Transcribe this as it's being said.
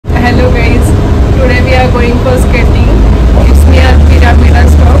going for skating. It's near Pyramid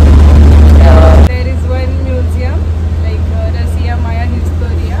stop. There is one museum like Russia Maya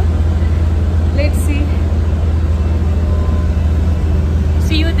Historia. Let's see.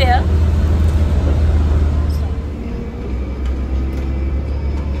 See you there.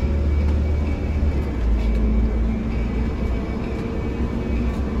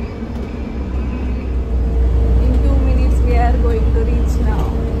 In 2 minutes we are going to reach now.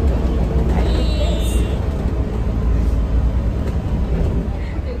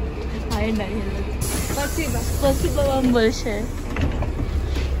 वर्ष है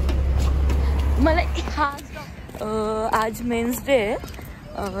मला आज men's day है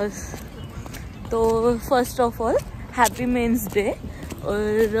तो first of all happy men's day.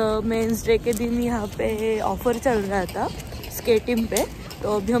 और men's day के दिन यहाँ पे ऑफर चल रहा था स्केटिंग पे,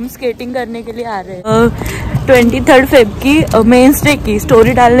 तो अभी हम स्केटिंग करने के लिए आ रहे हैं। 23 फेब की मेंस डे की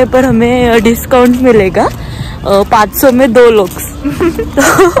स्टोरी डालने पर हमें डिस्काउंट मिलेगा 500 में 2 लोग। तो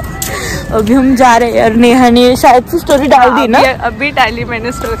अभी हम जा रहे हैं यार। नेहा ने शायद से स्टोरी डाल दी ना? अभी डाली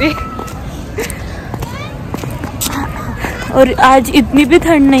मैंने स्टोरी। और आज इतनी भी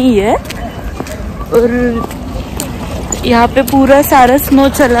ठंड नहीं है और यहाँ पे पूरा सारा स्नो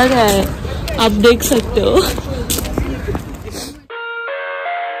चला गया है, आप देख सकते हो।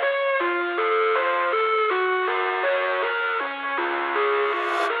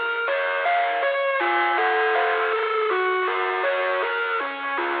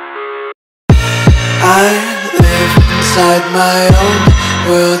 I live inside my own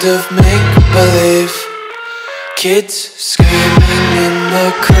world of make-believe. Kids screaming in the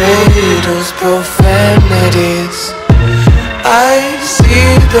cradles, profanities. I see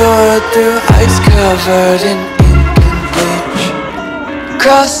the world through ice covered in ink and bleach.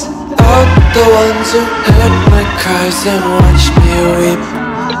 Cross out the ones who heard my cries and watched me weep.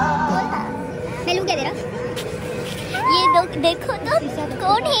 ये देखो तो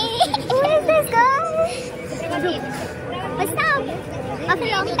कौन है? Who is this girl? What's up? After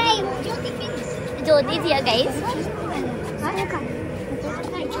a long time. Jyoti is here, guys.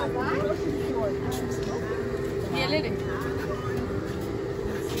 ये ले रे।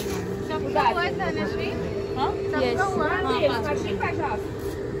 सबका हुआ धनश्री? हाँ? सबका हुआ?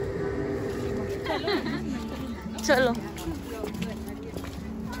 चलो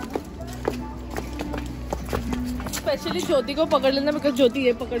स्पेशली ज्योति को पकड़ लेना, बिकॉज ज्योति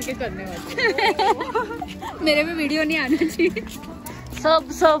ये पकड़ के करने वाली। मेरे में वीडियो नहीं आना चाहिए।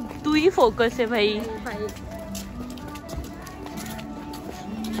 सब तू ही फोकस है भाई।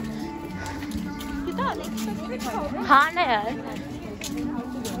 हाँ ना यार,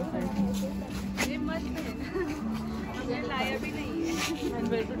 ये मस्त है। ये लाया भी नहीं है। And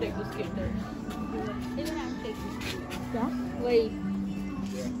where to take the skater? क्या? वही।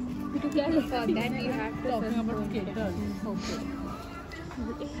 तो क्या लिखा है? That you have to talking about skater. Okay.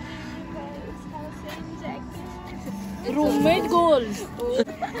 Roommate goals.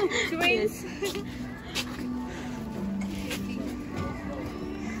 Twins.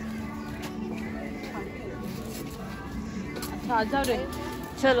 आ जाओ रे।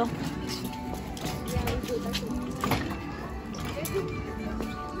 चलो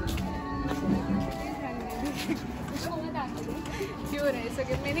क्यों रह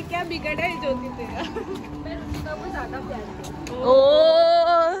सके? मैंने क्या बिगड़ा है ज्योति तेरा? मैं रुचिका को ज्यादा प्यार करती हूँ। ओ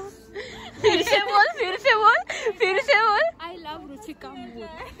फिर से बोल। I love Ruchika more.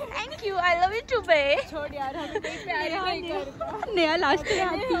 Thank you, I love you to बे। छोड़ यार, हमें कोई प्यार नहीं करता। नया लास्ट में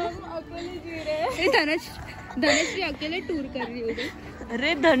आती है। हम अकेले जी रहे हैं। धनश्री अकेले टूर कर रही है।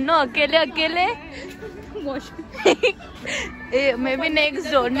 अरे धन्नो अकेले मे बी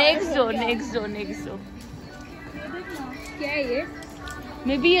नेक्स्ट डोर। क्या है ये?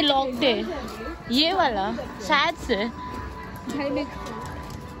 मे बी ये लॉक्ड है, ये वाला शायद से। भाई मैं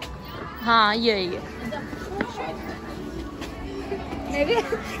हाँ ये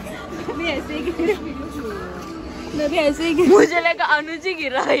भी ऐसे ही मुझे लगा अनुजी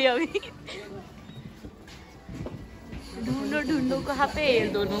गिरा है अभी। ढूंढो कहाँ पे है ये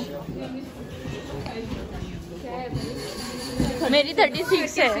दोनों। मेरी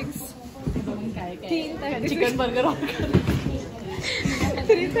 36 है। चिकन बर्गर ऑर्डर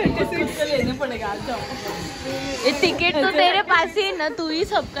 336 का लेने पड़ेगा। आज जाओ। ये टिकट तो तेरे पास ही है ना, तू ही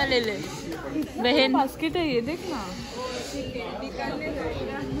सबका ले ले बहन। बास्केट है ये, देखना।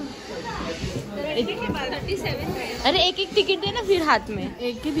 अरे एक टिकट दे ना फिर हाथ में।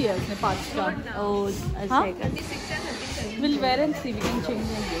 एक ही दिया उसने 5 का। ओ हाँ? ऐसा है। We'll wear and see, we can change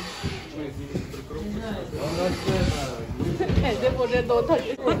and go. ऐसे बोल रहे 2:30।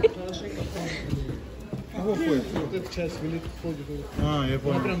 हाँ ये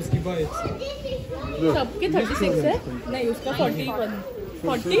पॉइंट सबके 36 है नहीं उसका 41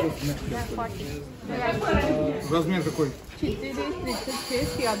 40 размер какой? 4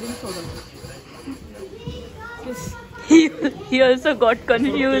 he also got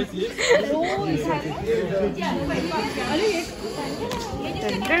confused.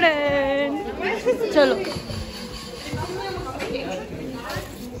 चलो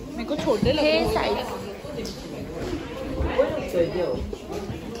मेरे को छोटे लगे साइज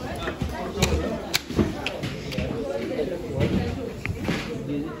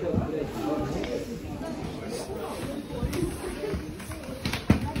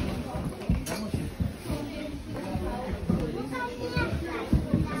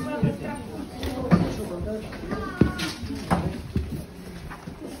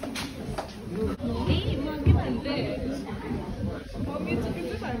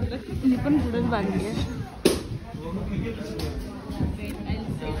पण पुढेच बांधली आहे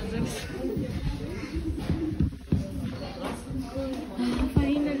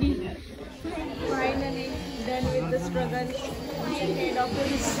Finally done with the struggle. Head of the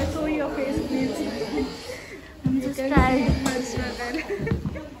show your face, please. I'm just tired. Her struggle.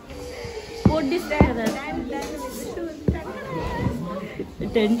 What is that? I'm done with the show.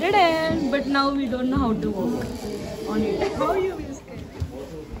 But now we don't know how to walk on it. How you will skate?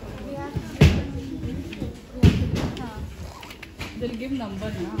 They'll give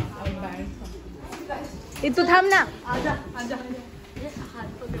number na or band. इतू थांब ना.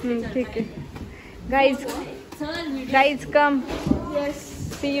 ठीक है. Guys, come. Yes.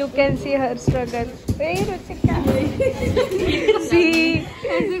 See, you can see her struggle. Hey, Ruchika. See.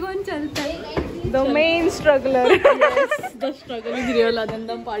 ऐसे कौन चलता है? The main struggler. Yes, the struggle is real.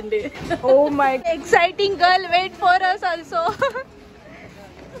 Anandam Pandey. Oh my. Exciting girl. Wait for us also.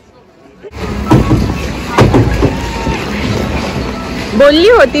 बोलली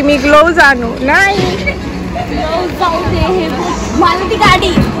होती मी ग्लोव्ज आणू नाही. मारुति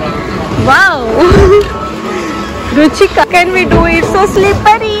गाड़ी. Wow. Ruchika, can we do it? So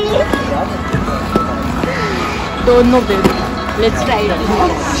slippery. Don't know, baby. Let's try it.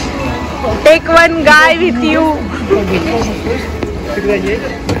 Take one guy with you.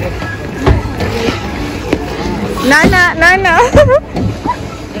 Na.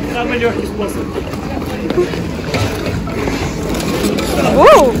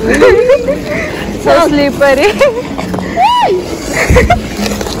 Oh. So slippery.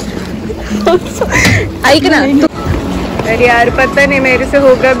 ऐक ना अरे यार पता नहीं मेरे से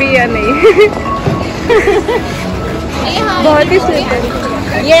होगा भी या नहीं. बहुत ही स्लिपरी.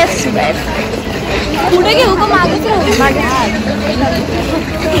 यस पुढे घेऊ का मागेच राहू?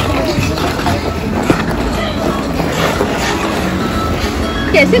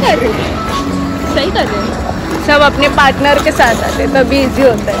 कैसे कर रहे हो? सही कर रहे हैं. सब अपने पार्टनर के साथ आते तभी इजी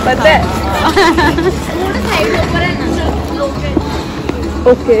होता है पता है.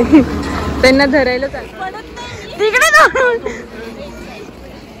 ओके त्यांना धरायला चालतं तिकडे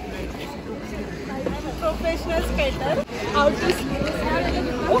प्रोफेशनल स्केटर आउट टू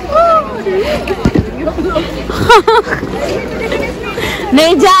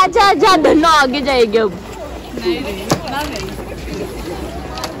नहीं जा धनो आगे जाएगी अब.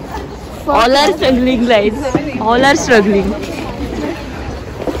 All are struggling, guys. All are struggling.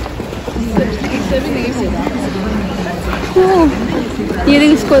 ये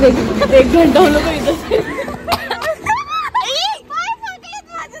रील्स को देख 1 घंटा हम लोग इधर से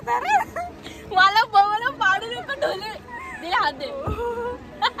वाला पाड़ू को ढोले दे हाथ दे.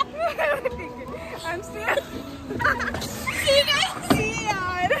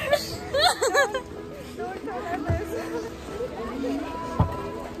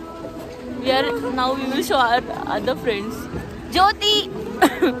 Now we will show our other friends. Jyoti.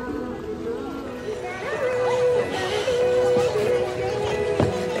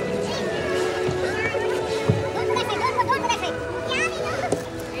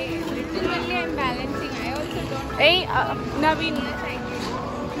 Hey, Naveen.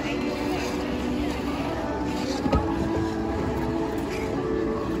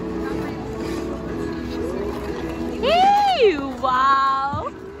 Hey, wow.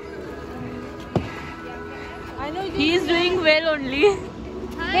 He is doing well only.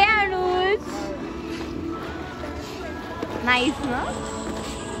 Hey, Anuj. Nice, no?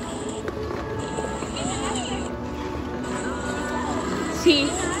 See,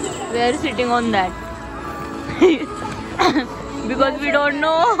 we are sitting on that. Because we don't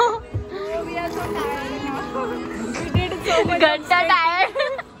know. We are so tired now. We did so much. Ganta tired.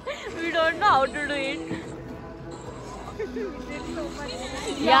 We don't know how to do it. We did so much.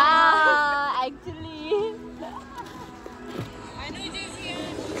 Yeah, actually.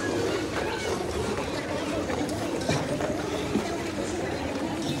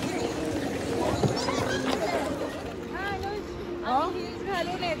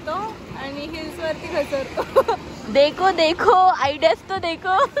 वरती घसरतो. देखो देखो ideas तो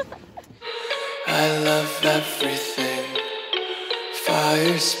देखो. I love everything.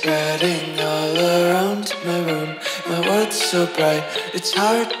 Fire spreading all around my room. My world's so bright, it's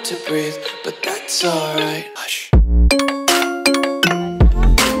hard to breathe, but that's alright. Hush.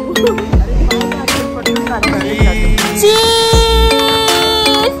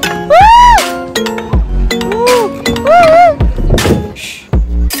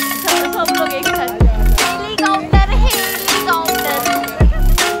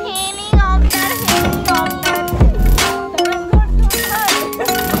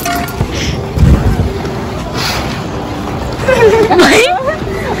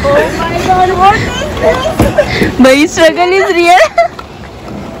 भाई struggle is real.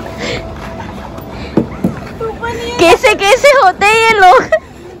 कैसे कैसे होते हैं ये लोग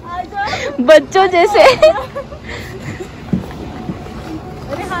बच्चों जैसे. ये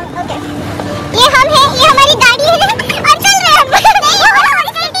हम हैं, ये हमारी गाड़ी है और चल रहे हैं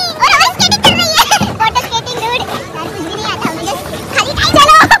और स्केटिंग कर रही है. Water skating dude. यार कुछ भी नहीं आता मुझे, खाली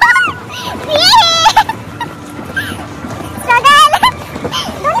चलो. ये स्ट्रगल.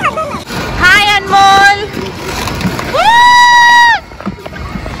 हाय अनमोल.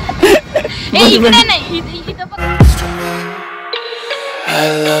 ए इकडे नाही इथं बघ. I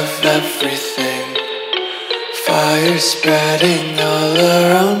love everything. Fire spreading all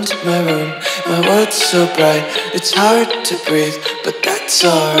around my room. My world's so bright, it's hard to breathe, but that's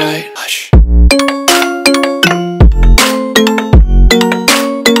alright. Hush.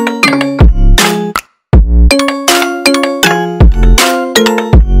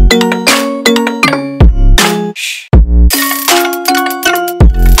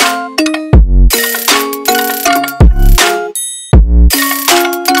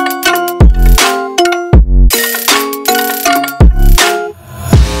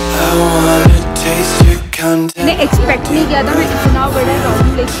 मैंने एक्सपेक्ट नहीं किया था मैं इतना बड़ा राउंड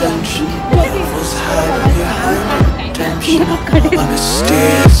लेके Honesty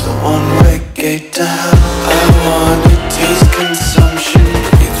is a one-way gate to hell. I wanna taste consumption,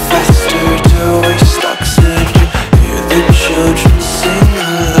 breathe faster to waste oxygen. Hear the children sing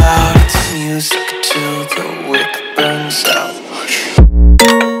aloud. It's music till the wick burns out.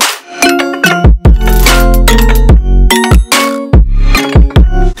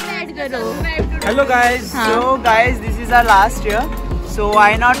 Hello guys, so guys this is our last year, so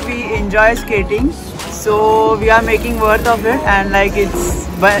why not we enjoy skating, so we are making worth of it and like it's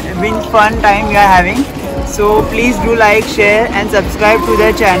been fun time we are having, so please do like, share and subscribe to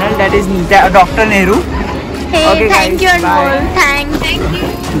their channel, that is Dr. Neru. Hey, okay, thank guys, you Anmol. Thank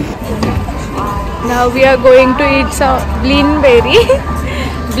you. Now we are going to eat some ब्लीन berry.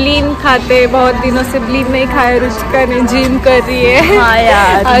 ब्लीन खाते, बहुत दिनों से ब्लीन नहीं खाया. रुचिका ने gym कर रही है. हाँ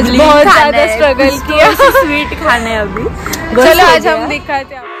यार, आज ब्लीन बहुत खाना ज्यादा है, स्ट्रगल कुछ तो किया. स्वीट खाने अभी. चलो आज हम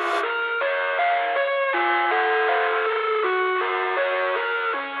दिखाते हैं.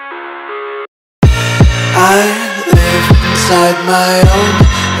 I live inside my own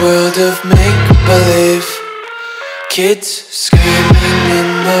world of make-believe. Kids screaming in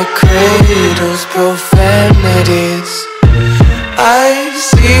the cradles, profanities. I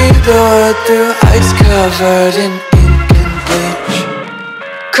see the world through eyes covered in ink and bleach.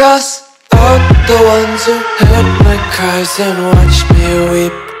 Cross out the ones who heard my cries and watched me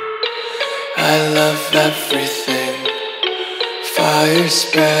weep. I love everything. Fire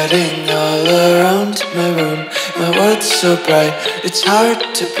spreading all around my room. My world's so bright, it's hard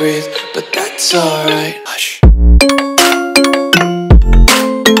to breathe, but that's alright. Hush.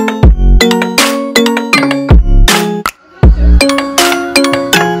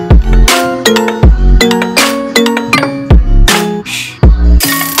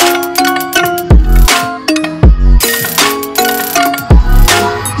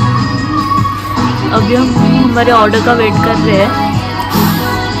 अभी हम हमारे order का wait कर रहे हैं.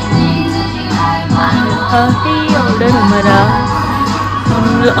 Order हमारा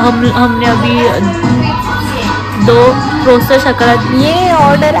हमने अभी 2 रोस्टर शकरा. ये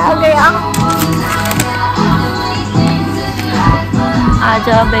ऑर्डर आ गया. आ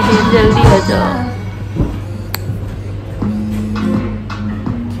जाओ बहन, जल्दी आ जाओ.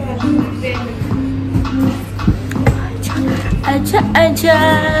 अच्छा अच्छा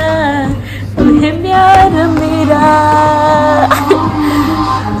प्यार मेरा.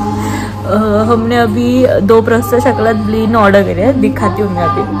 हमने अभी 2 प्रस्त शकलात ब्लीन ऑर्डर करे हैं. दिखाती हूँ मैं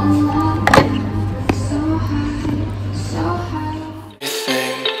अभी.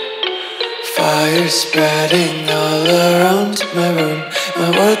 Fire spreading all around my room. My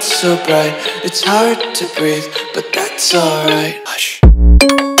world's so bright, it's hard to breathe, but that's alright. Hush.